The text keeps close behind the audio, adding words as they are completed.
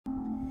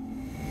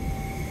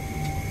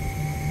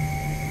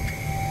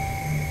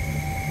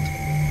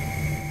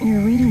Your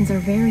readings are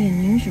very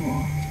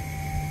unusual.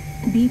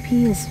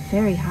 BP is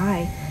very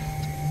high.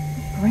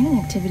 Brain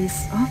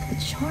activity's off the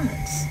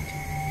charts.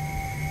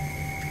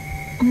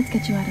 Let's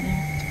get you out of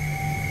there.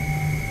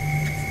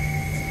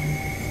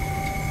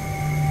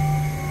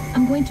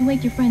 I'm going to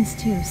wake your friends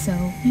too,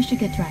 so you should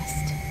get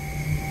dressed.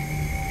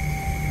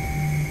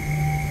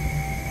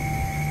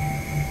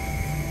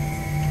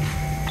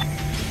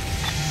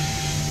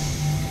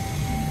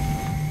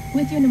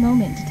 With you in a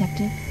moment,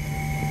 Detective.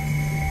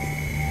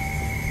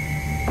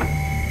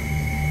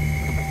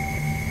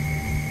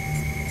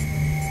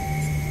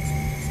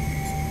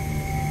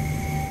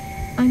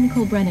 I'm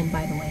Nicole Brennan,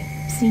 by the way,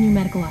 Senior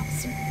Medical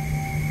Officer.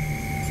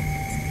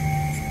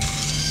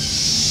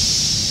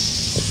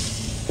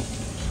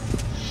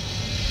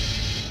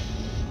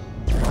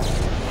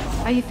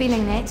 How are you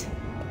feeling, Nate?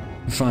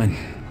 Fine.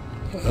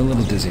 A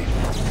little dizzy.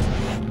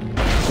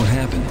 What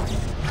happened?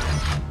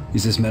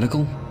 Is this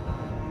medical?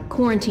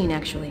 Quarantine,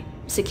 actually.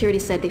 Security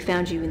said they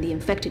found you in the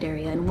infected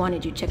area and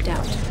wanted you checked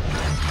out.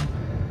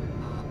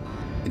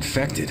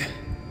 Infected?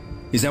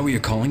 Is that what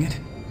you're calling it?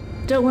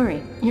 Don't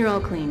worry, you're all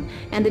clean,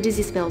 and the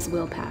dizzy spells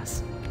will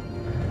pass.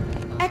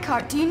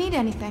 Eckhart, do you need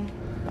anything?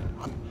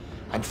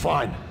 I'm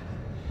fine.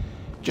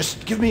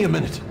 Just give me a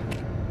minute.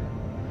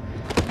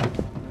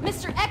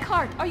 Mr.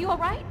 Eckhart, are you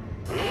alright?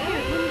 Here,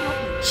 let me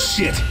help you.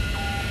 Shit!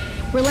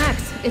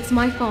 Relax, it's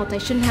my fault. I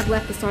shouldn't have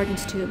left the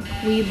sergeant's tube.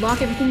 We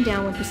lock everything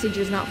down when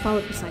procedure is not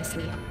followed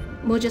precisely.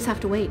 We'll just have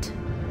to wait.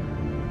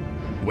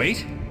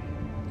 Wait?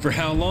 For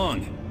how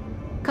long?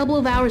 Couple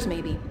of hours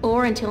maybe,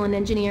 or until an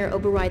engineer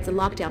overrides the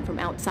lockdown from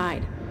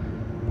outside.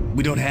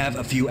 We don't have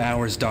a few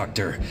hours,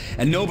 Doctor,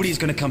 and nobody's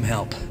gonna come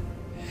help.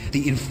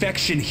 The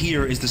infection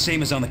here is the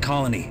same as on the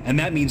colony, and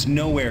that means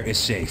nowhere is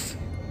safe.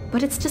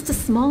 But it's just a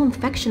small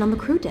infection on the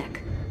crew deck.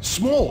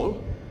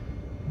 Small?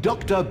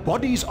 Doctor,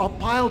 bodies are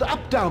piled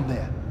up down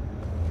there.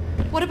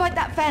 What about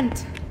that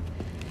vent?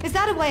 Is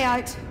that a way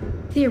out?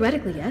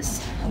 Theoretically,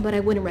 yes, but I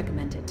wouldn't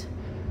recommend it.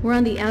 We're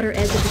on the outer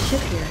edge of the ship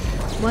here.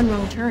 One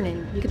wrong turn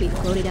and you could be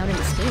floated out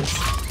into space.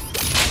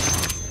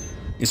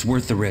 It's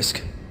worth the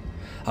risk.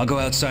 I'll go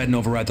outside and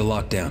override the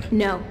lockdown.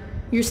 No,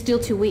 you're still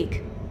too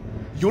weak.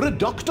 You're a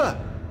doctor.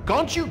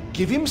 Can't you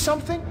give him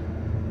something?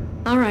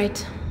 All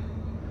right.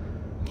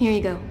 Here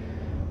you go.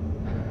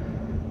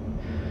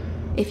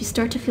 If you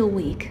start to feel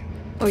weak,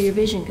 or your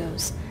vision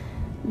goes,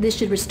 this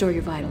should restore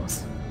your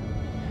vitals.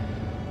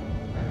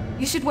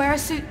 You should wear a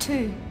suit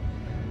too,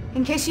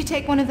 in case you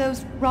take one of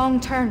those wrong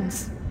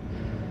turns.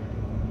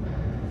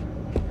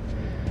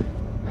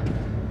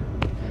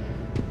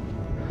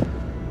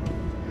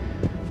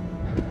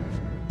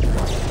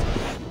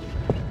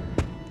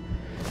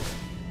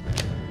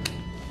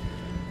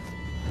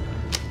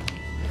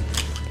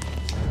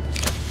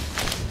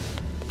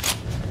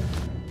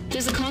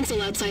 There's a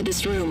console outside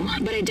this room,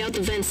 but I doubt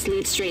the vents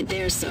lead straight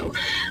there, so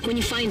when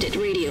you find it,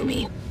 radio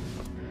me.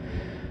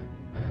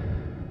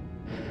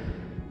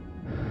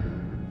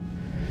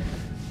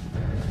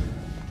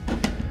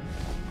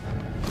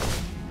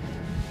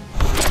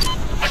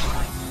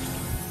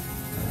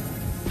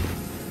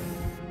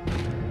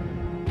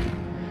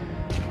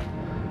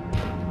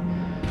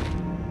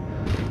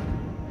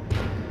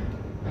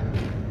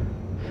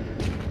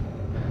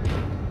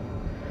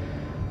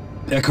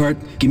 Eckhart,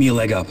 give me a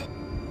leg up.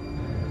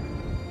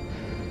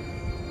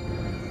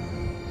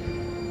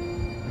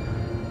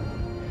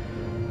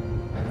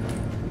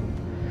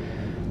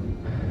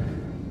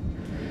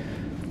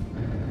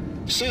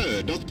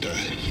 So, Doctor,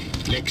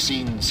 Lex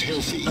seems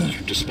healthy,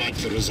 despite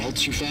the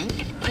results you found?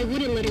 I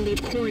wouldn't let her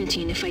leave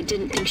quarantine if I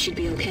didn't think she'd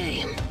be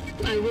okay.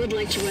 I would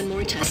like to run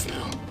more tests,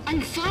 though.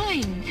 I'm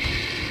fine.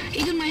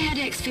 Even my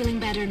headache's feeling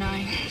better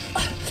now.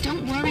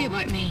 Don't worry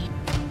about me.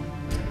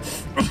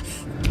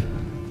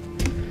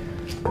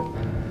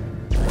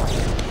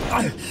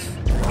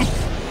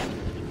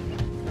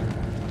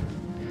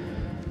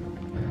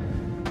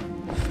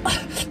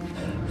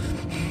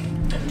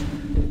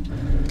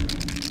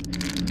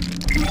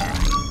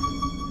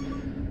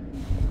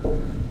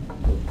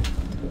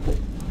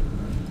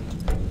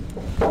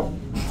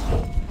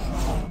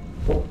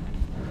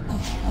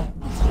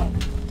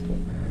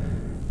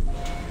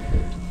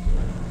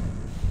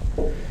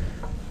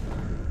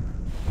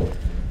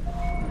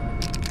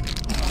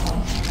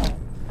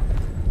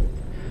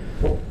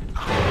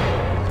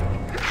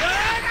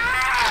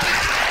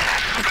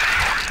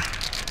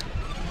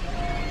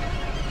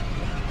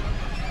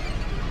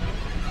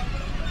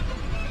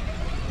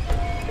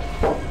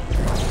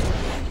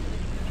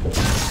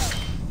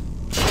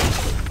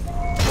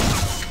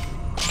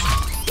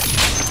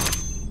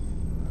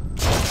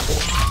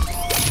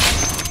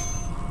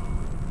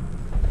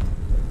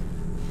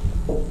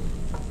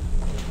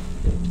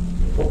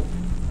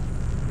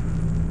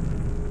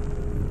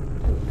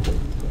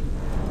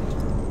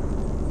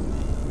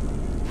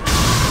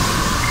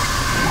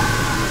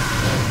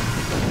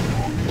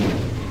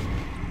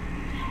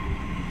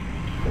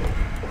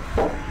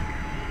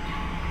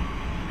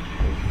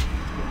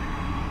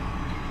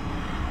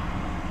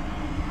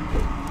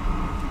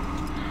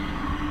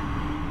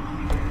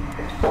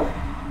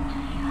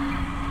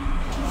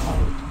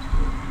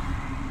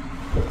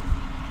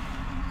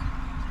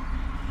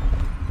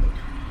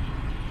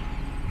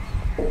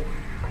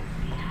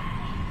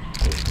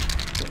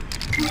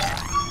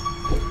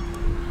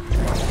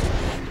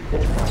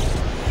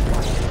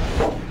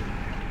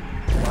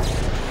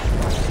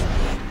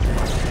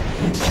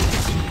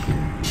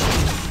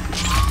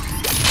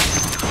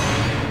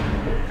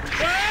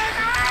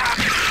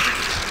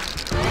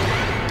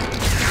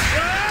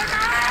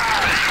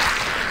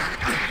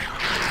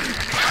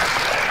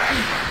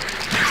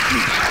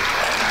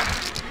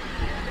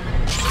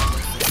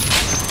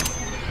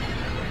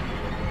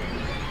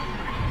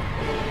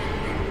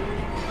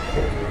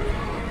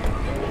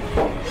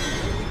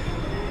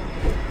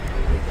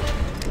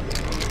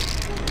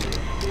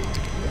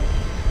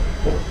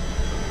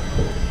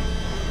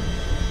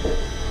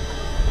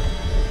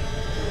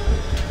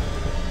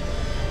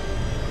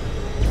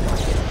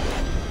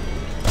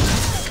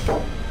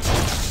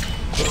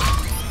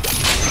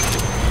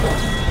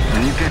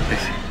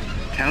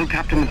 Tell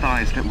Captain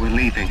Matthias that we're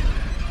leaving.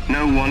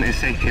 No one is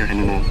safe here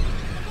anymore.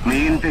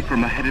 Me and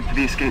Vikram are headed for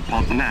the escape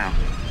pods now.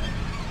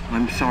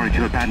 I'm sorry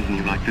to abandon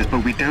you like this,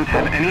 but we don't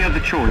have any other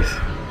choice.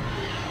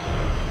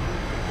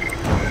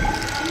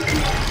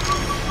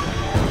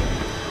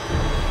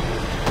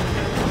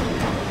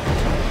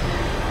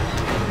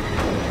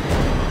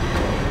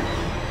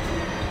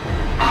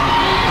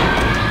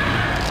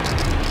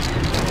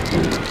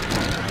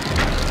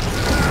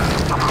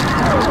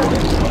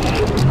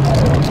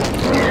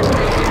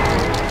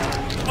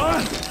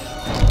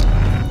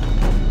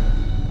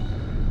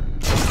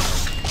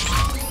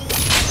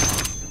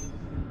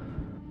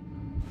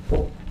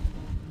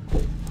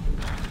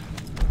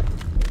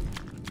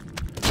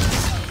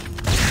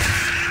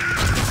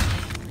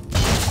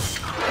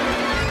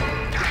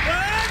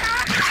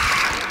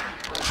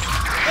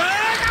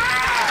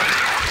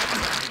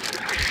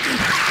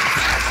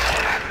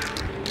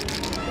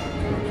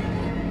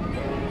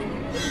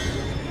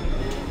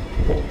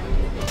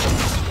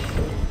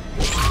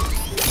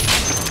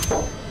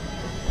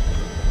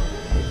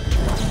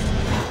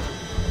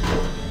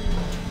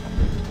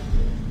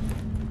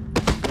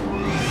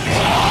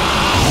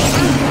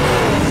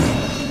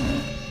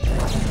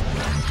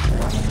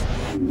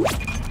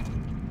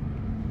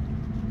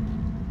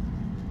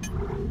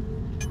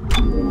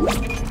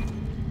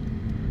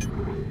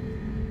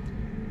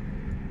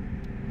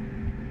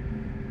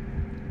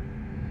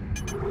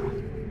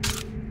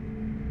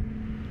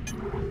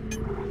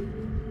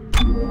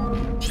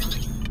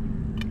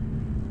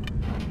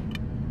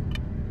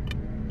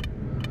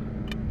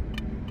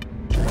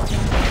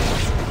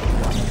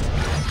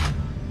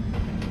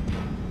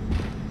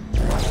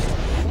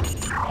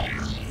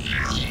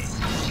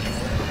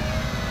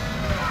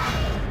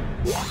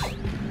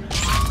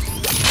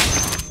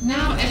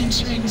 Now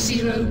entering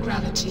zero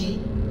gravity.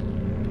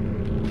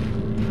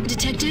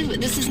 Detective,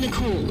 this is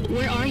Nicole.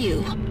 Where are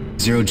you?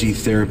 Zero-G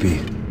therapy.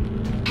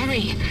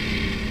 Hurry.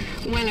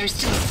 Weller's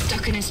still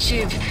stuck in his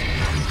tube.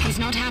 He's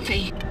not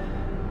happy.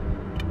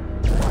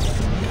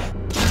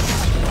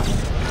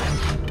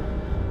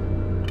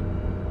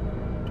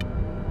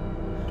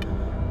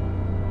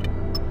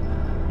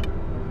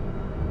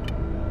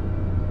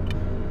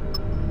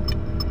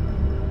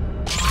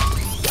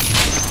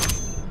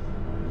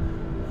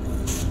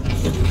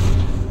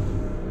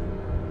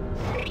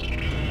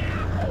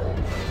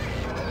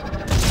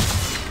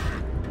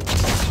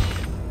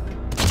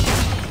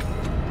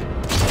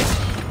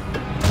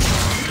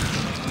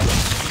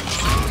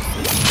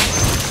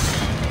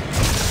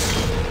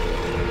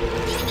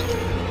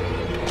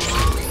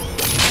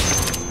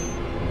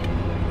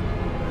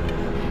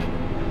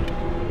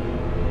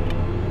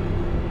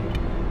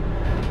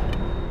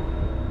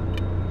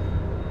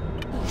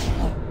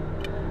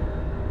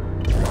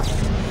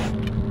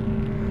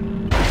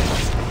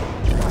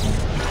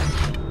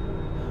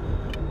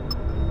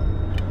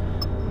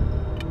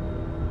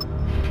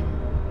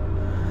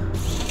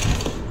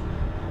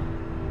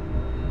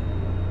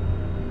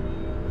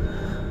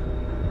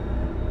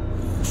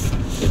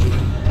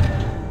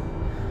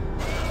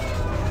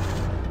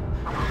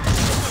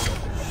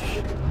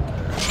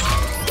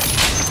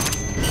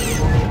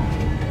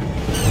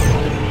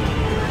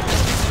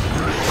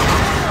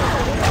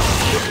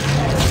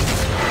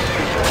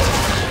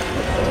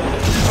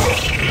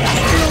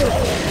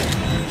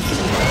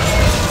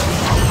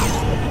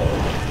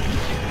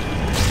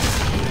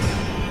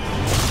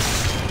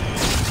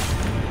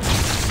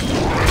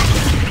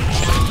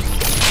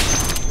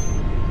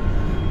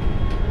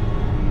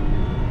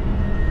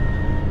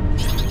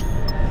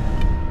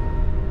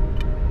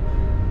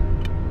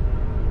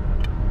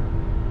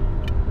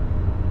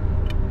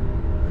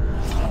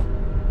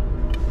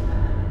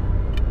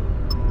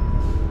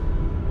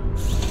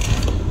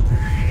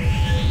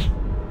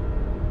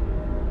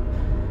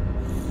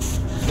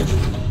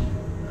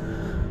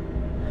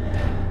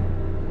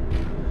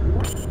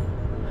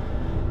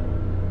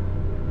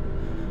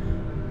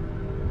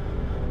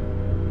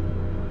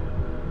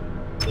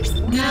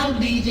 Now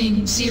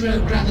leaving zero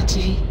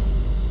gravity.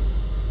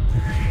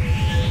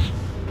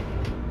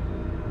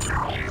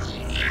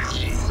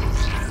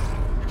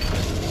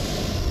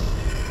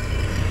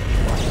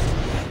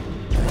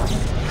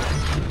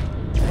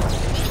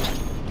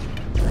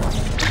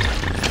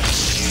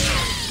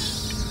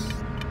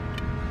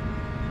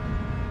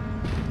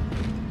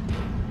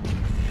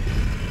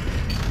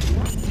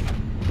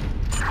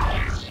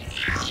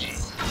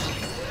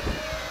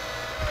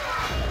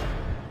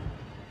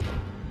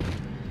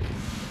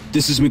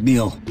 This is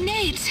McNeil.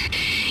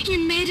 Nate!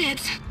 You made it!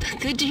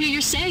 Good to hear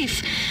you're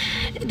safe.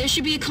 There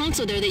should be a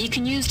console there that you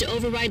can use to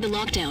override the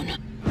lockdown.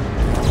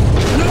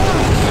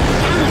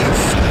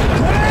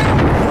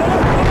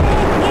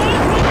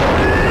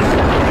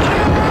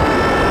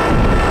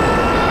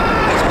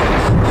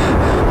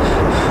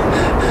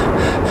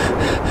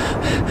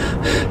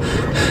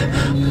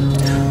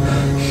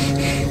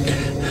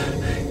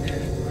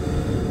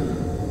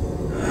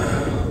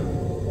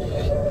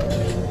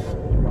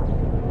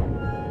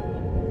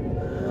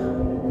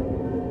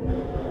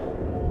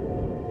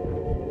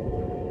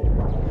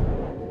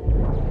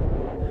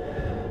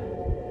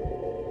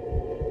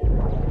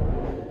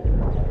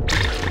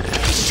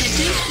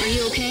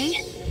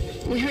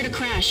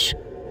 crash?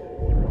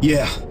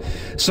 Yeah,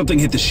 something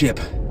hit the ship.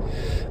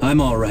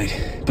 I'm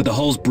alright, but the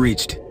hull's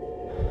breached.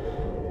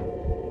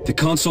 The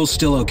console's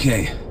still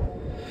okay.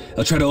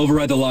 I'll try to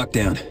override the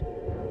lockdown.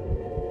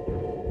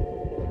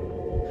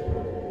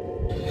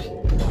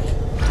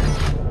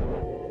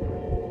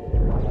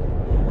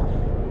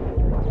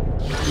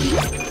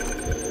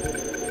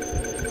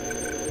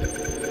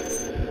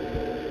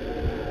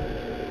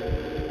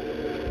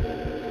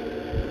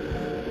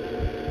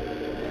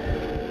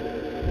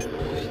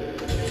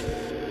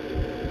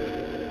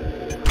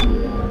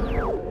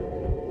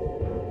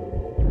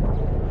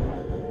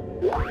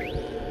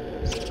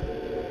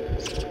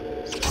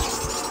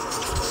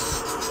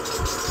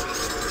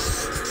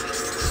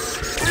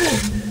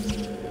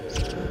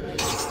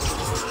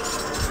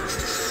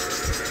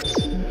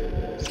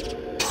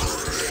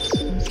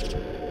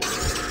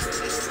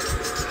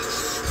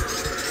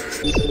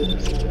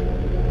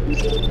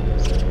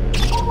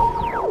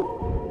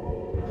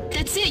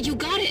 That's it, you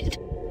got it!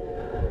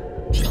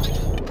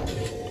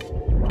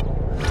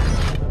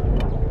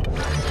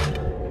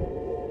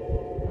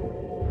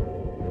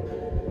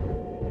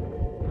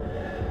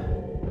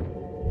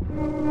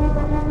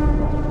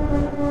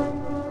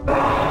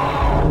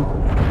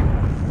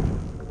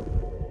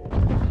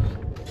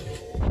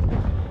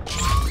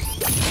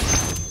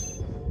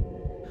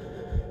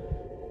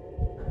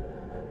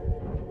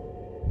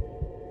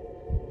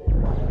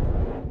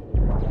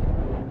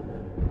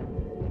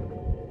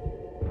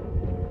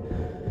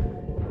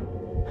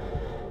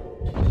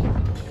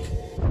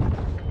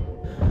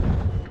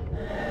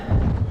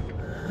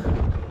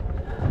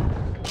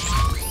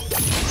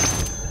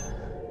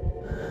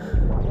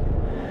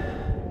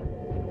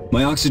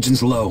 My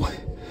oxygen's low.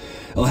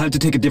 I'll have to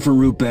take a different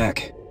route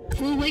back.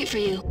 We'll wait for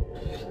you.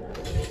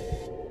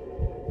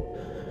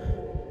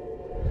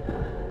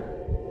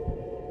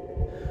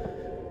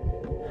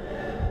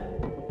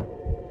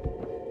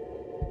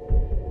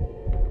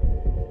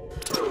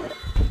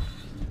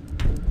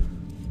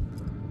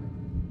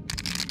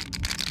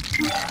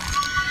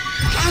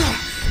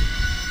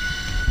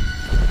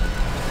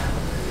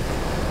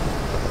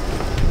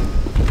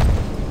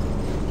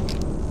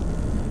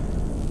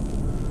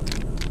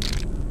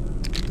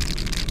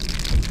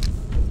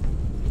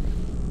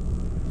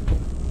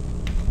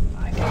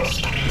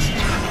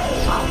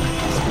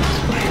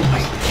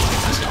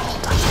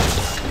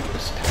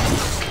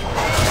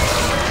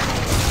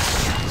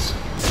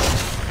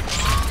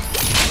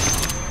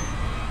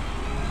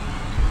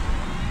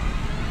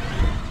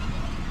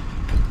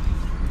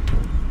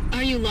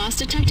 Are you lost,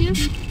 Detective?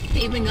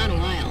 You've been gone a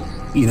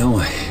while. You know,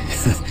 I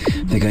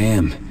think I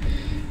am.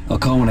 I'll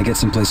call when I get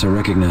someplace I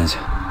recognize.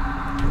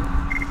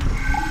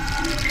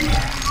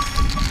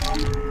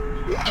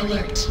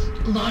 Alert.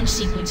 Launch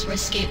sequence for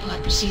escape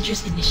pod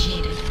procedures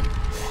initiated.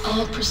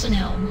 All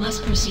personnel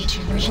must proceed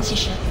to emergency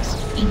shuttles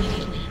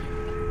immediately.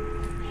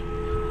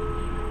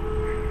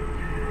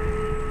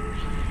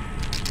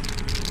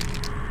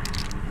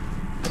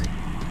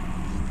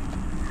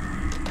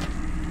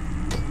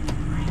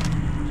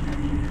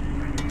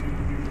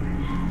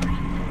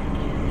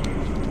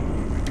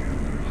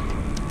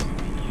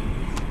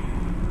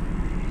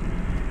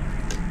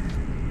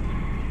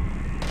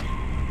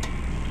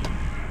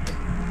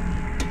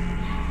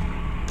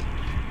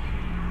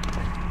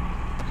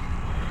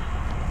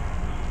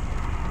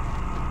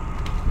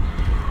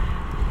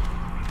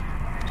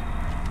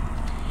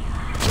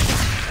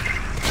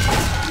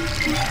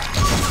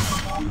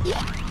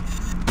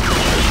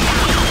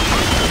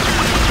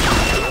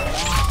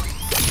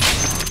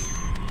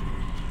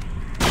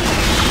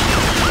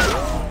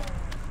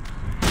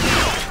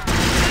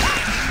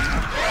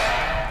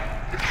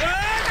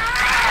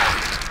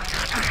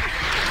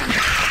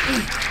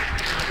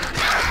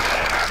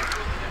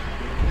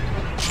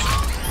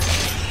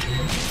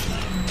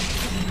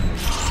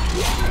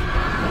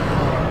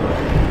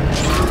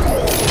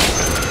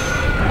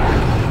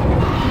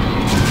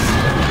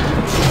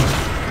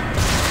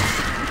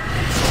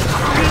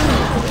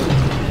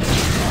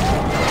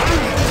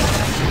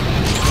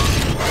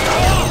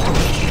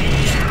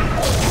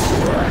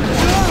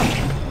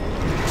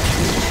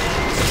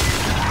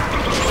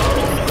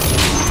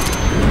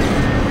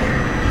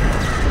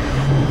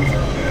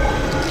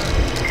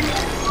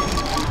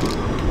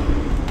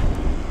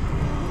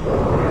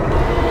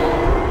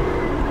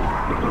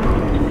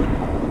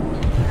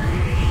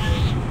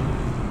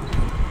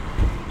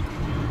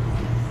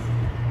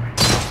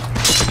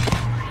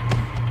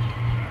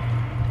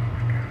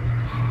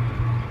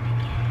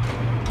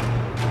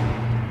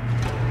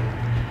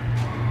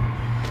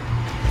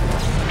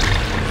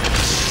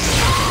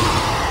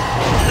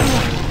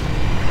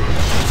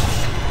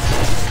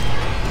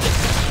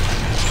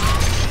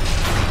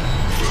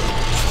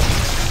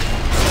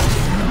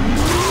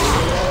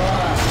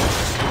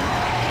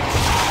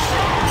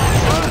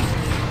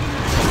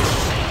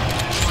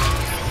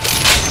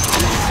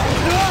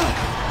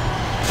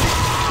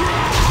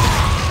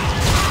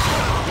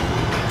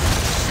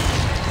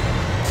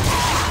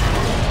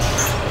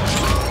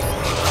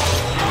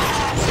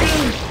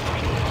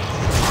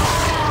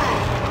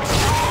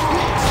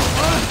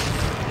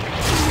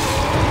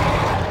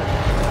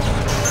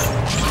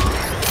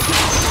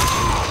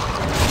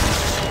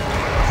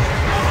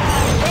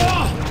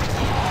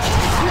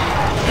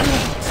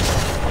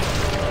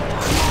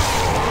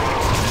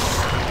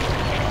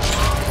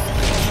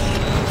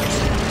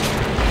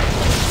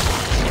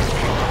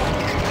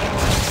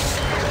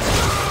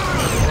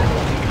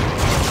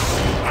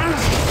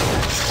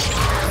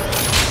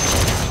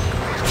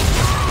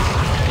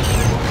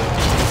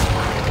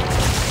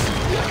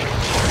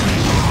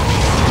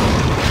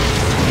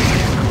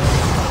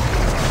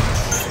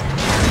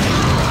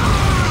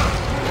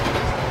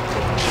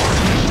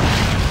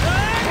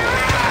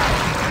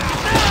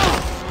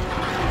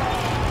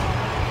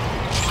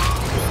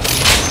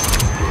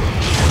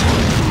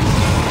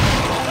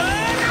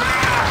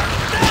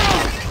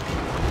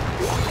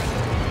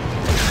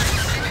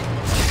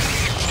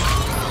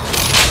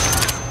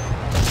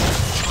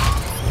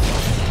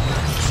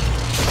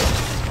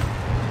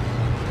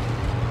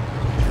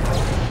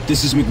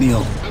 this is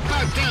McNeil.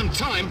 About damn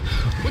time.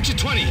 What's your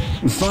 20?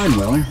 Fine,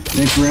 Weller.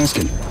 Thanks for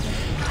asking.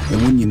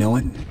 And wouldn't you know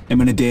it, I'm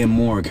in a damn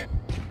morgue.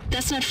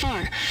 That's not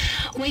far.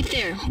 Wait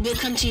there. We'll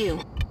come to you.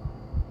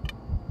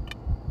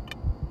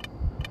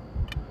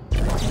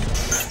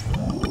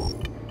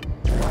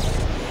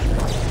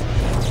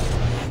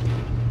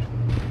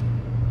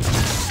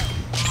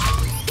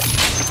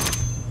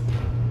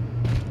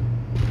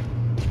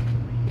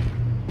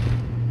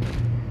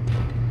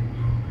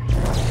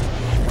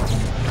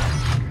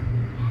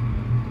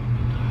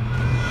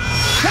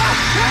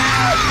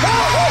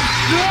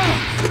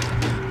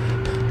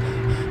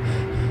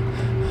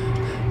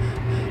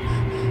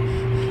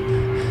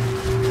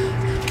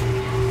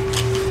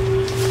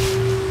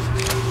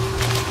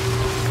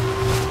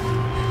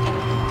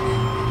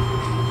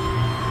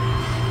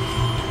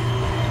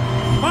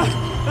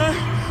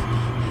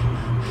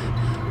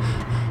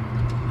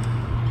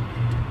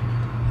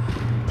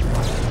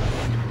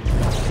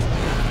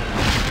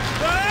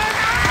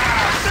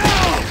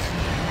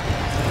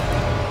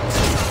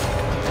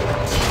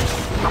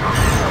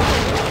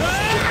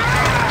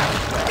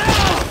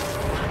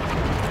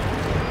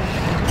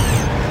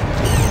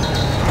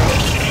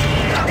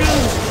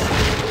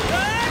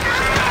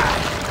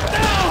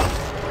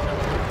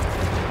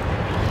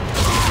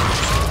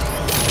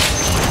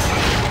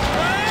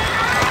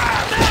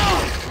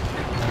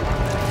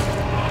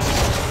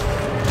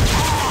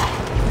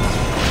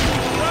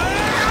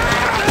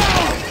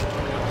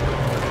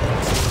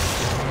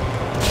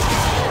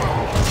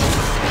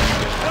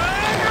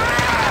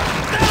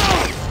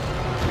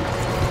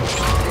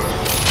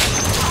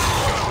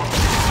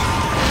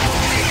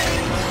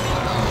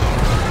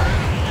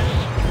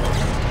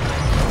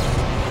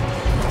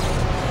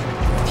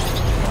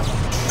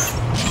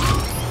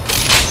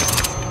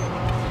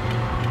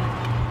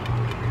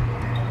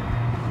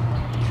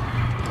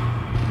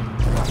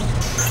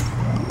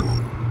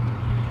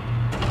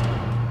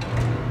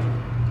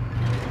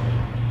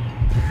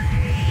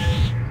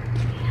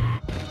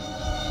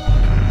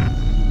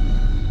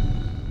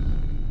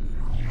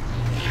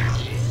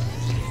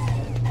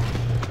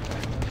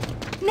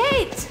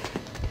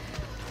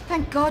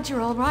 Thank God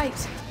you're all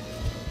right.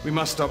 We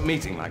must stop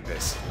meeting like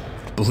this.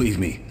 Believe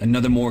me,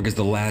 another morgue is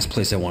the last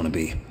place I want to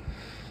be.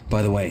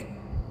 By the way,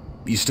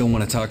 you still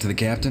want to talk to the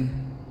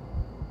captain?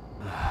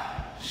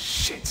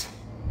 Shit.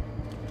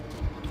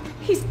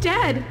 He's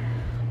dead!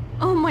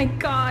 Oh my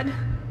God.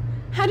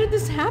 How did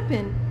this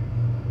happen?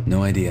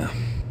 No idea.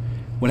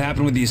 What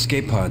happened with the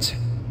escape pods?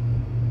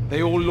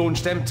 They all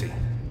launched empty.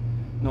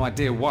 No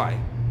idea why.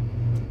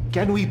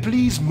 Can we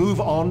please move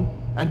on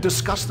and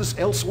discuss this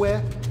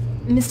elsewhere?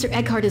 Mr.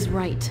 Eckhart is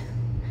right.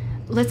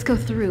 Let's go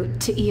through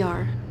to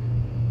ER.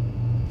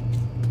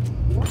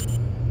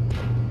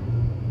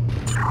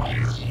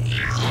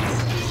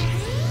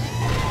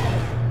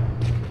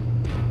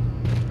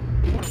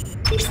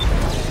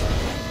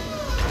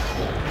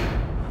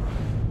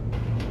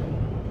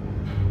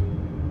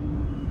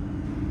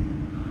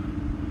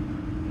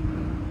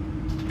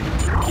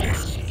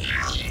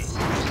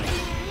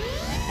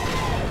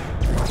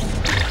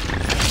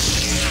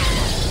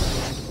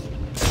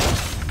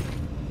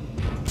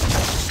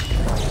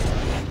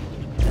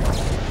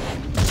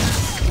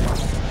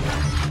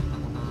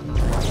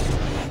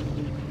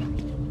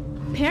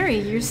 Perry,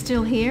 you're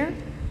still here?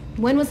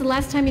 When was the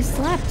last time you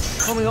slept?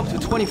 Coming up to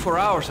 24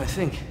 hours, I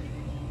think.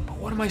 But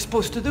what am I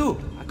supposed to do?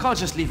 I can't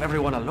just leave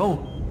everyone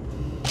alone.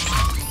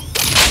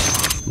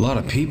 A lot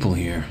of people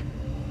here.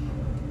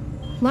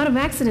 A lot of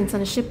accidents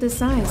on a ship this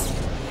size.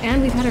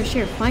 And we've had our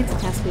share of fights the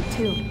past week,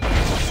 too.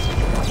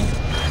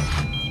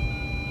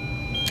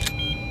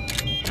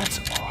 That's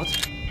odd.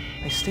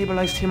 I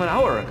stabilized him an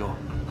hour ago.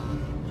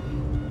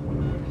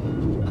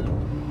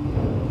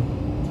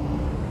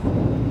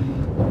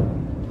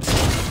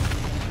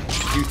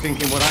 You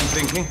thinking what I'm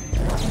thinking?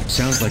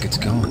 Sounds like it's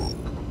gone.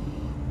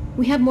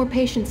 We have more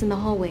patients in the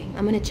hallway.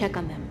 I'm gonna check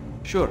on them.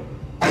 Sure.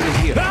 I'll be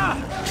here.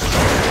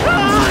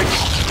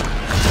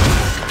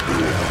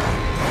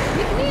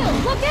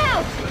 McNeil, look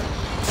out!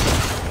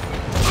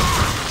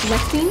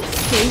 Lexine,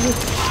 stay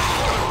with me.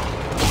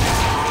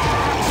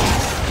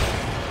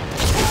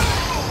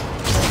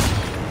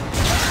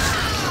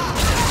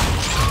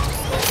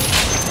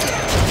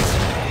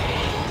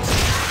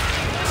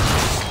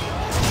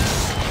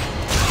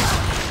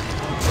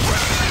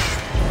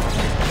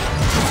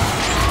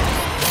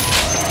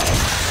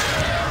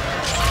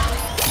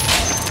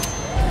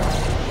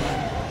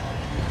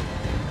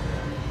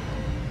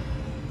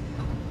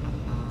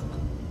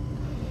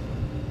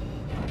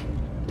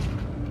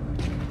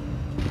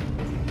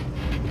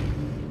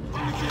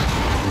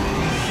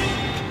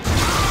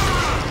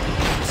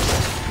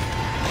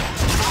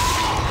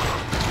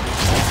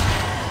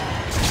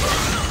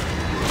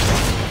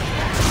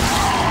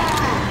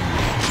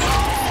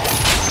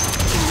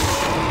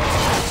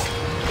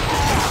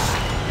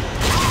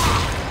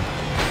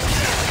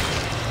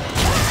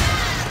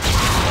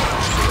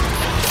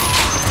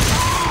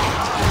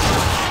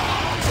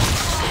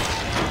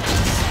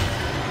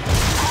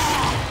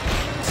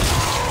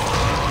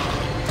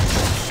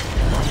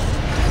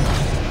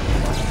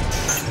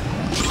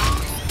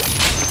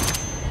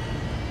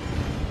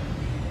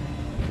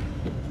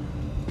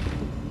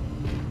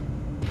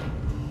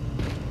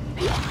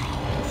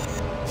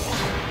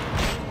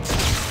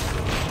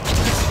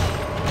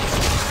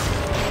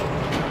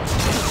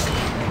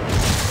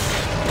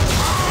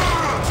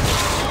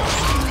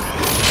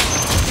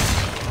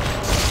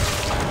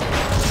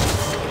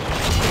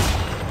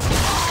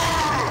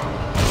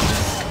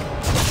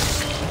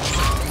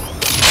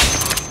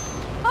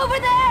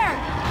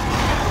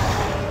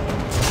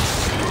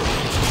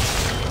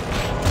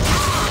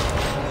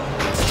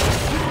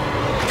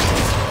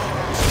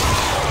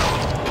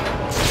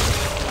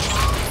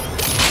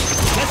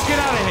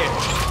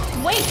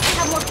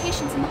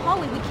 medications in the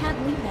hallway. We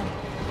can't leave them.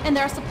 And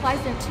there are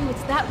supplies there too.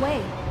 It's that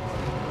way.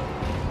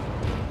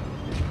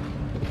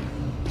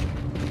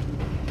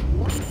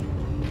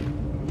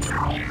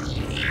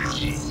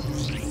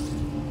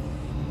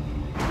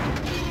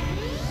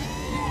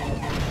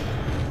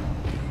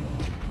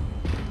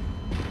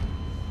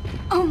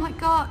 Oh my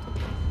god.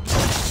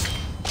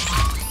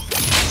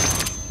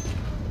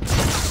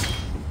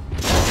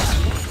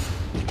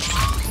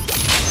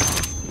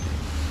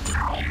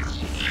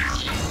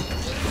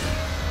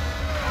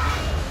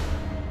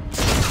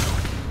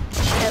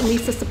 At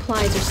least the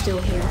supplies are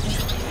still here.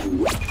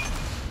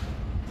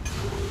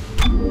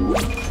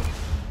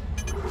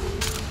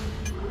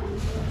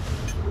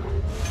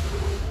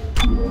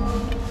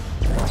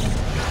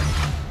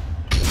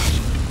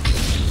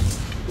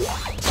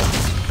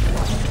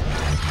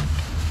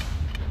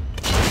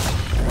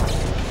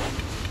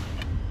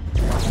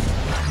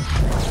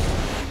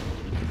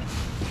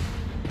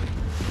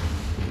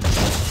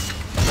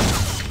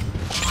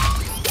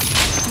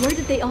 Where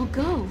did they all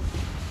go?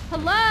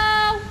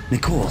 Hello?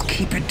 Nicole,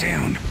 keep it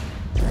down.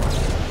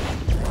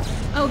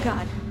 Oh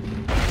god.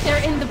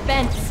 They're in the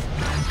vents.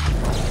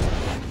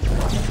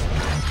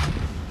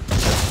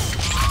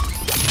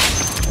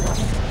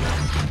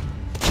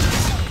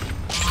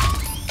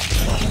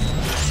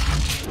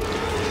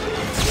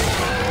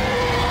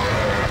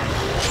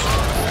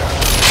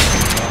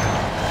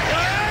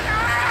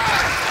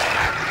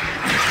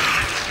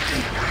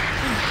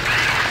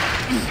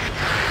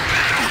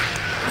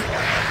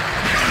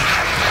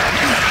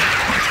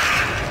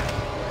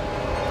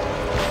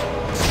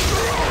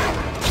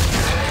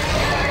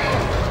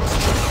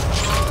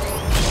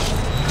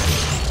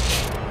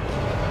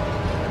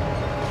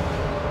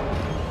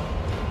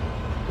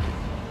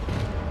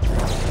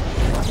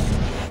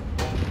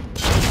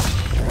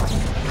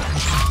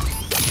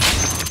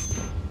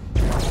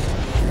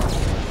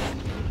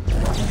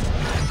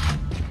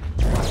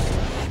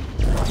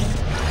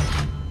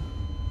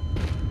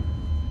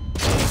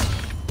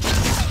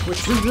 We're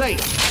too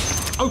late.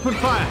 Open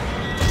fire.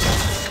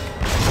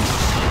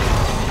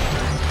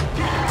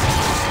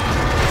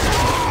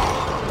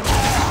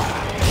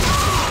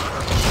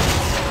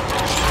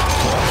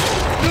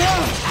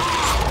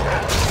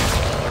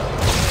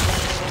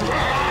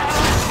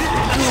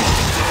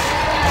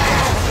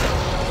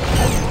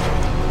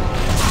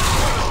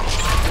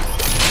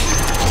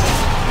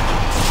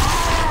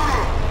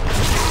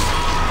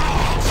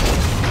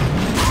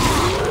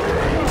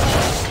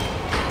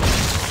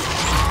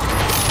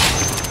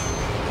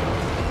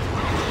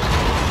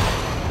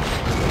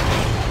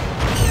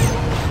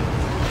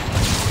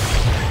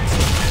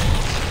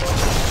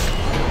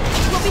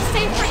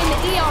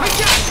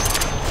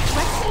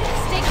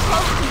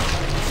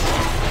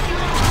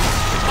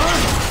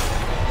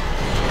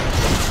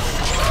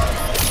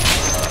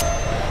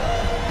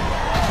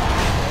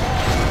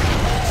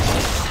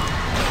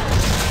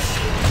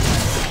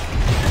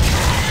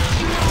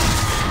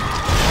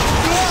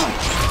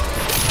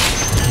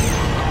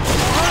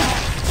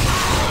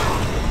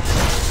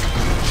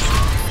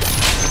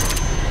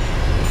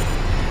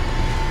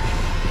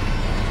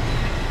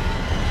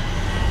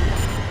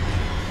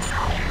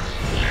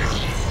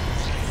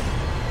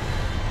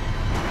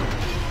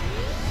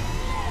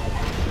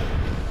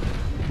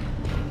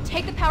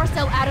 Take the power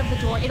cell out of the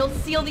door. It'll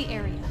seal the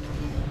area.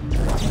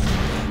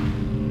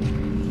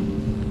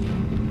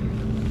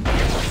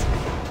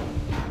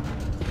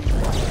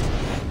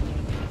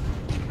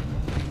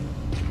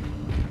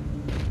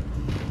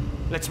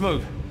 Let's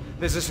move.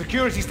 There's a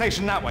security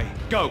station that way.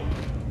 Go!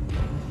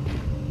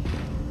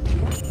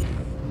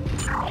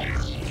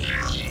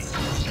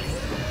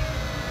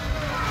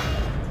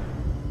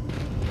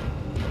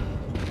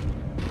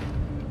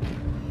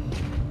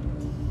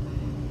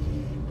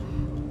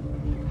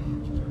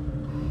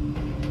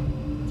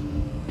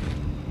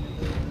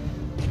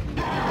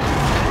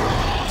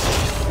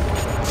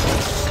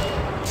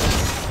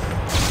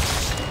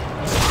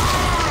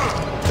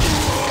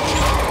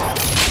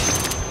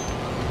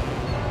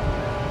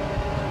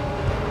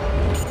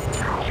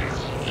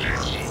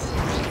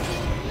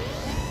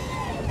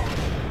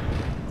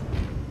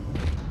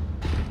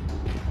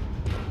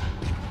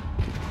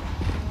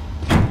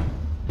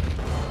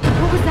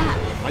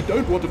 I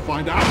don't want to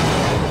find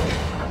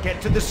out.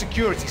 Get to the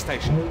security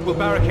station. We'll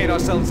barricade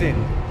ourselves in.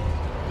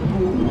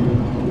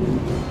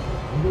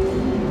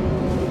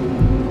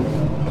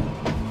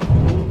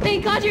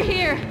 Thank God you're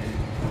here!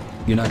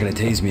 You're not gonna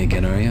tase me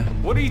again, are you?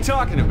 What are you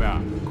talking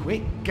about?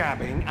 Quit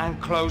gabbing and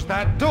close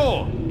that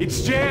door.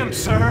 It's jammed,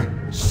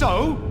 sir.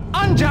 So,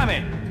 unjam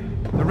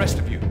it! The rest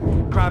of you,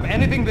 grab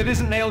anything that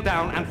isn't nailed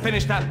down and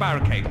finish that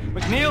barricade.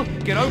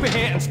 McNeil, get over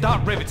here and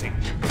start riveting.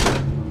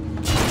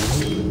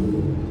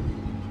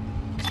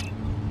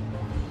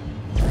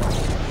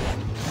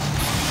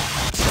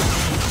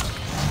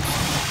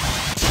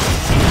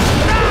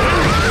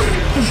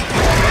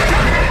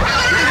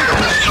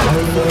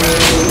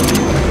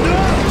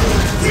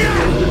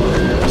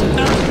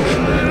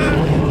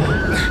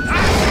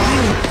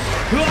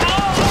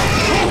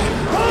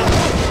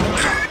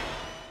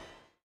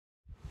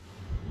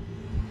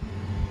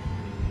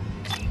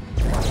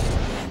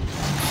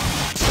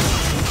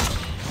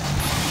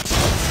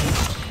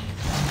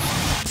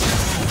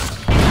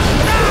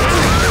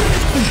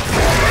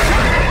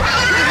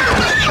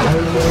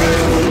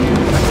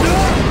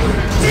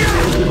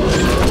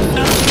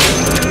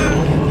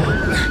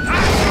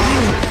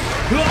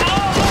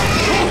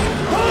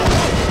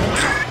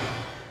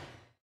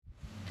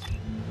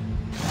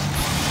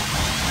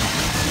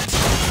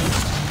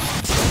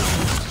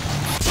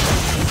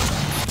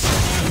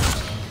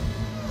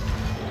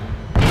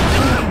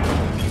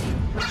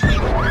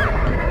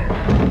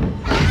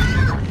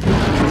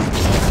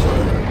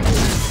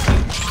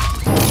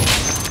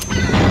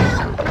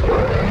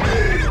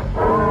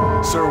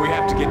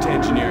 get to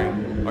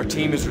engineering. Our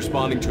team is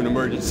responding to an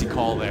emergency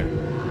call there.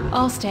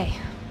 I'll stay.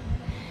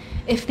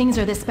 If things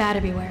are this bad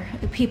everywhere,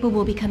 people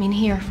will be coming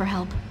here for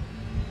help.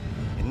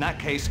 In that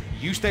case,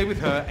 you stay with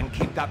her and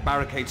keep that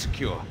barricade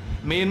secure.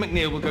 Me and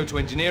McNeil will go to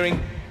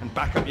engineering and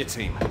back up your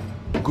team.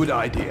 Good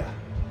idea.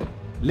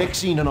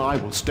 Lexine and I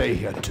will stay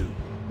here too.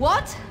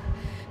 What?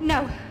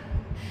 No.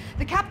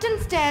 The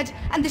captain's dead,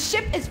 and the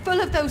ship is full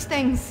of those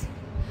things.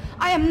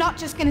 I am not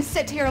just gonna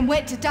sit here and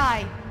wait to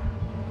die.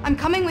 I'm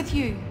coming with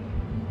you.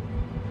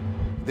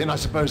 Then I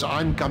suppose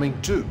I'm coming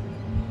too.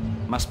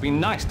 Must be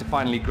nice to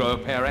finally grow a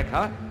pair,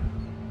 Eckhart.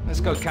 Let's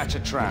go catch a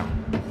tram.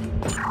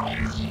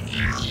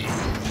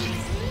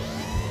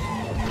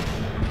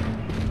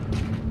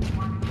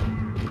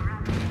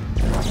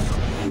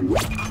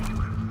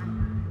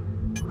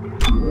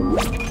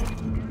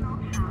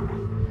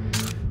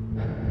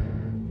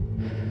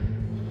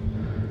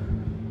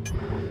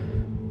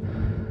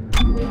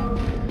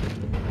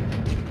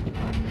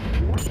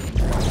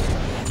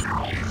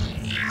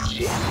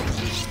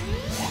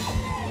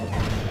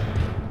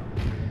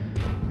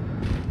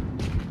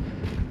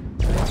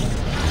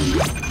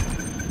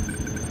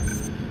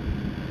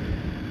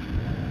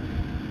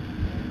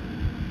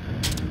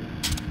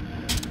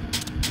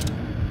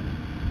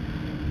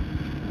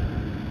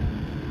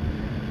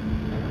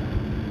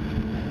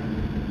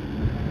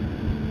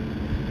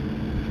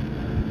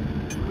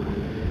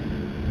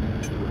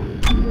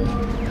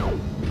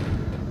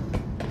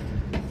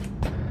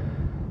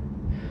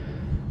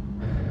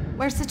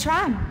 Where's the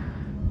tram?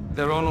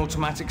 They're on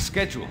automatic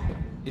schedule.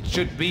 It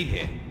should be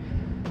here.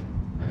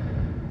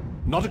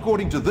 Not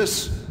according to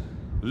this.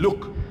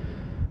 Look.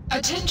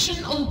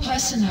 Attention all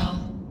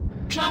personnel.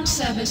 Tram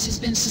service has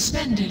been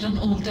suspended on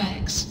all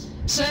decks.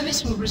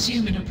 Service will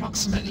resume in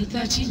approximately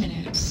 30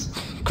 minutes.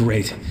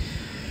 Great.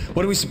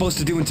 What are we supposed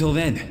to do until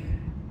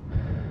then?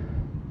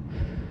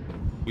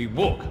 We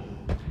walk.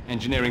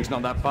 Engineering's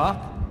not that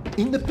far.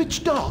 In the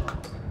pitch dark?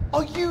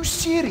 Are you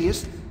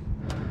serious?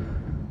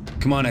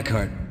 Come on,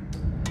 Eckhart.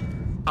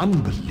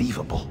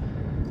 Unbelievable.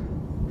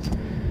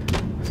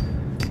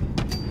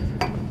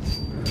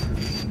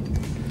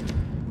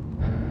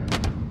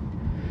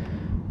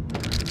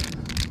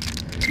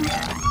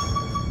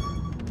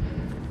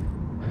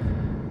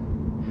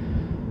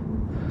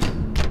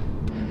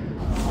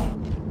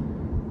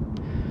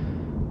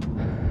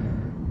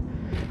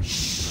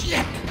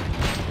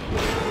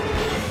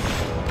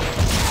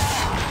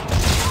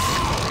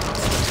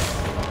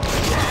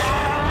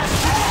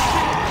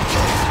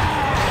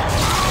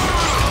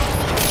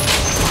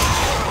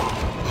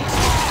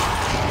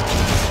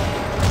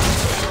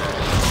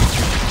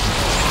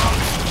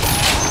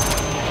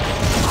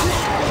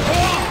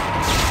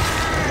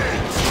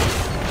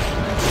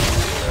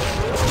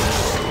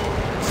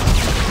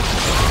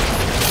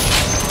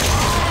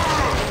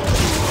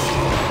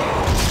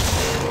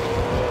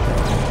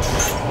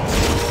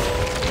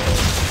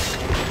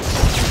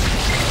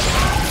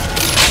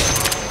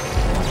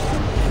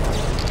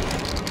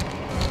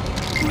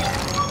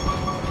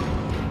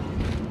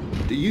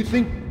 Do you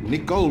think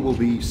Nicole will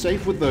be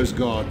safe with those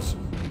guards?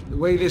 The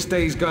way this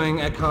day's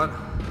going, Eckhart,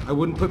 I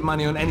wouldn't put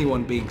money on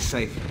anyone being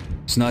safe.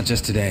 It's not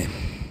just today.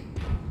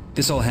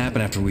 This all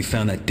happened after we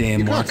found that damn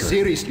You can't marker.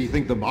 seriously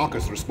think the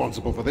marker's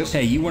responsible for this?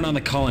 Hey, you weren't on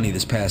the colony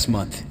this past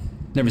month.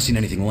 Never seen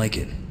anything like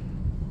it.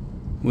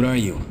 What are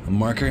you, a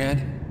marker head?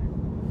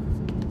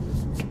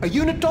 A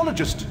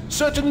unitologist?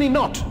 Certainly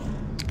not.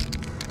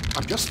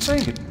 I'm just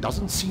saying it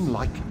doesn't seem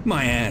like...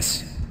 My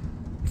ass.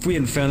 If we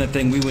hadn't found that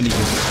thing, we wouldn't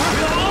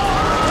even...